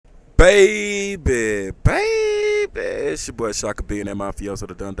Baby. It's your boy Shaka B and that mafioso,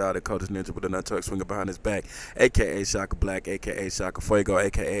 the done died, the coldest ninja with a nunchuck swinging behind his back, a.k.a. Shaka Black, a.k.a. Shaka Fuego,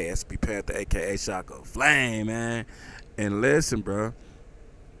 a.k.a. SB Panther, a.k.a. Shaka Flame, man. And listen, bro,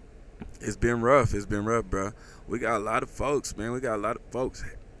 it's been rough, bro. We got a lot of folks, man. We got a lot of folks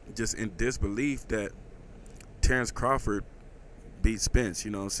just in disbelief that Terence Crawford beat Spence,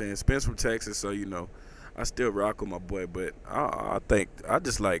 you know what I'm saying? Spence from Texas, so, you know, I still rock with my boy, but I think I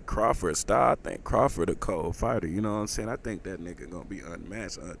just like Crawford's style. I think Crawford a cold fighter, you know what I'm saying? I think that nigga gonna be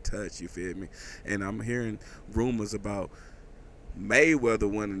unmatched, untouched, you feel me? And I'm hearing rumors about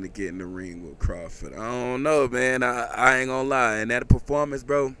Mayweather wanting to get in the ring with Crawford. I don't know, man. I ain't gonna lie. And that performance,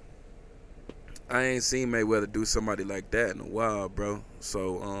 bro, I ain't seen Mayweather do somebody like that in a while, bro.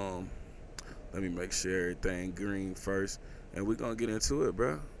 So, let me make sure everything green first. And we're gonna get into it,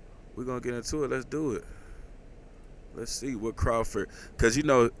 bro. We're gonna get into it. Let's do it. Let's see what Crawford, cause you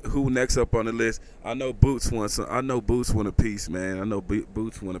know who next up on the list. I know Boots wants. I know Boots want a piece, man. I know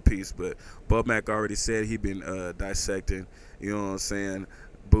Boots want a piece, but Bub Mac already said he been dissecting. You know what I'm saying?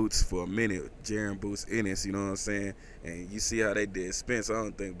 Boots for a minute, Jerry Boots Ennis, you know what I'm saying? And you see how they did Spence. I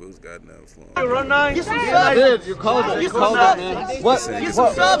don't think Boots got enough for him. Run 9. Get some substance. You called it. You called it, man. What? Get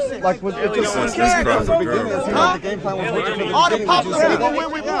some substance. Like, what it just Since came this from the Crawford beginning. girl. It seemed like the game plan was working from the All the beginning. popular people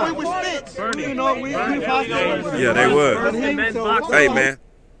went with Spence. You know, we Yeah, they would. Hey, man.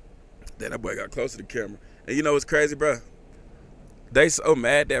 That boy got close to the camera. And you know what's crazy, bro? They so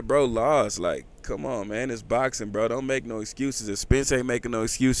mad that bro lost. Like, come on, man. It's boxing, bro. Don't make no excuses. If Spence ain't making no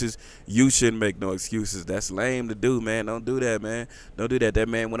excuses, you shouldn't make no excuses. That's lame to do, man. Don't do that, man. Don't do that. That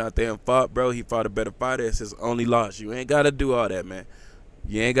man went out there and fought, bro. He fought a better fighter. It's his only loss. You ain't got to do all that, man.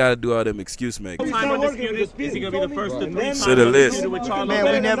 You ain't got to do all them excuse making. Is he going to be the first to 3 times Shoulda listened. with Charlo? Man,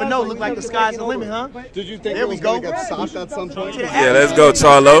 we never know. Look like the sky's the limit, huh? Did you think There it we was going go. to get stopped at some point? Yeah, let's go,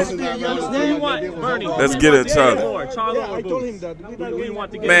 Charlo. Who you want, Bernie? Let's get it, Charlo. Charlo or Boots? Who do you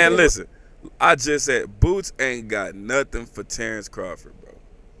want to get? Man, listen. I just said Boots ain't got nothing for Terence Crawford, bro.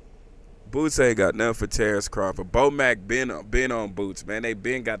 Boots ain't got nothing for Terence Crawford. Bo Mac been on Boots, man. They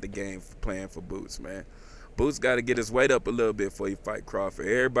been got the game plan for Boots, man. Boots got to get his weight up a little bit before he fight Crawford.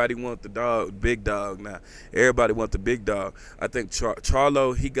 Everybody want the big dog now. Everybody want the big dog. I think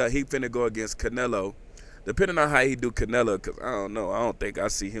Charlo, he finna go against Canelo. Depending on how he do Canelo, because I don't know. I don't think I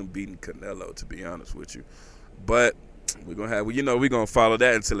see him beating Canelo, to be honest with you. But we're gonna have, you know, we're gonna follow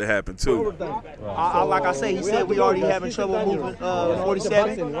that until it happens too. Like I say, he said we already having trouble moving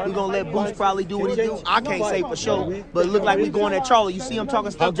 47. We're gonna let Boots probably do what he do. I can't say for sure, but it look like we going at Charlo. You see him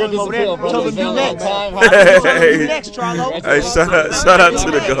talking stuff to him over there. Tell him you next. Tell him you next, Charlo. Hey, shout out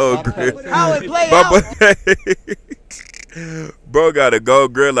to the Gold Grill. How it play out? Bro got a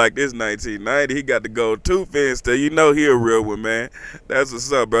gold grill like this 1990. He got the gold tooth in still. You know he a real one, man. That's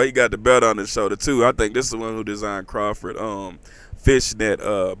what's up, bro. He got the belt on his shoulder too. I think this is the one who designed Crawford fishnet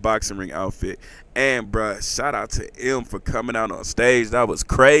boxing ring outfit. And bro, shout out to M for coming out on stage. That was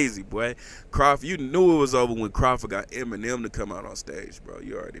crazy, boy. Crawford, you knew it was over when Crawford got Eminem to come out on stage, bro.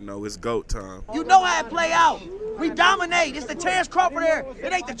 You already know it's GOAT time. You know how it play out. We dominate. It's the Terence Crawford era.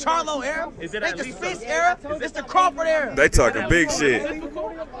 It ain't the Charlo era. Is it ain't at the least Spence era. It's the Crawford era. They talking big shit. He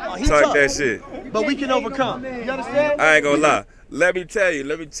Talk tough, that shit. but we can overcome. You understand? I ain't gonna lie. Let me tell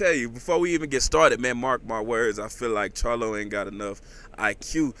you, before we even get started, man, mark my words, I feel like Charlo ain't got enough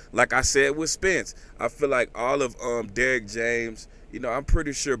IQ. Like I said with Spence, I feel like all of Derrick James, you know, I'm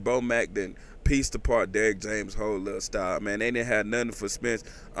pretty sure Bo Mac done pieced apart Derrick James' whole little style, man. They didn't have nothing for Spence.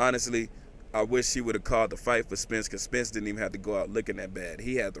 Honestly, I wish he would have called the fight for Spence, because Spence didn't even have to go out looking that bad.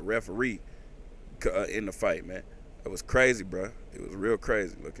 He had the referee in the fight, man. It was crazy, bro. It was real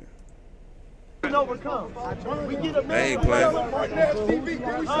crazy looking. Overcome. We get a They ain't playing.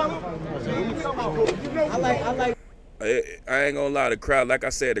 I ain't gonna lie, the crowd, like I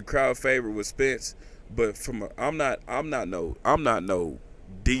said, the crowd favorite was Spence, but I'm not no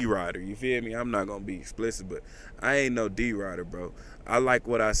D rider, you feel me? I'm not gonna be explicit, but I ain't no D rider, bro. I like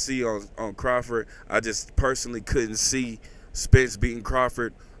what I see on Crawford. I just personally couldn't see Spence beating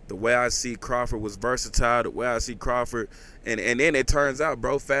Crawford. The way I see Crawford was versatile. The way I see Crawford, and then it turns out,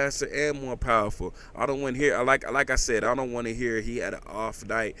 bro, faster and more powerful. I don't want to hear, like I said, I don't want to hear he had an off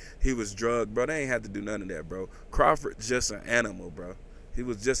night, he was drugged, bro. They ain't have to do none of that, bro. Crawford just an animal, bro. He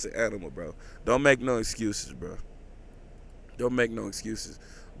was just an animal, bro. Don't make no excuses, bro. Don't make no excuses.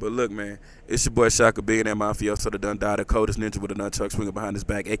 But look, man, it's your boy Shaka B and that mafioso, the done died, the coldest ninja with a nunchuck swinging behind his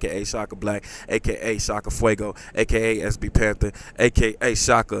back, a.k.a. Shaka Black, a.k.a. Shaka Fuego, a.k.a. SB Panther, a.k.a.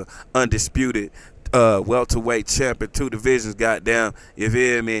 Shaka Undisputed, welterweight champ in 2 divisions, goddamn. You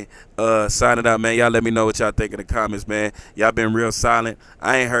feel me? Signing out, man. Y'all let me know what y'all think in the comments, man. Y'all been real silent.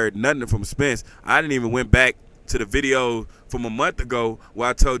 I ain't heard nothing from Spence. I didn't even went back to the video from a month ago where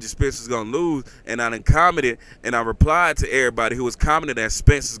I told you Spence was gonna lose, and I done commented and I replied to everybody who was commenting that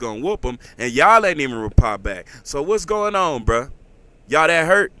Spence is gonna whoop him, and y'all ain't even reply back. So what's going on, bruh? Y'all that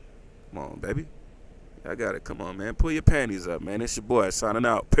hurt? Come on, baby. I got it. Come on, man. Pull your panties up, man. It's your boy signing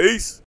out. Peace.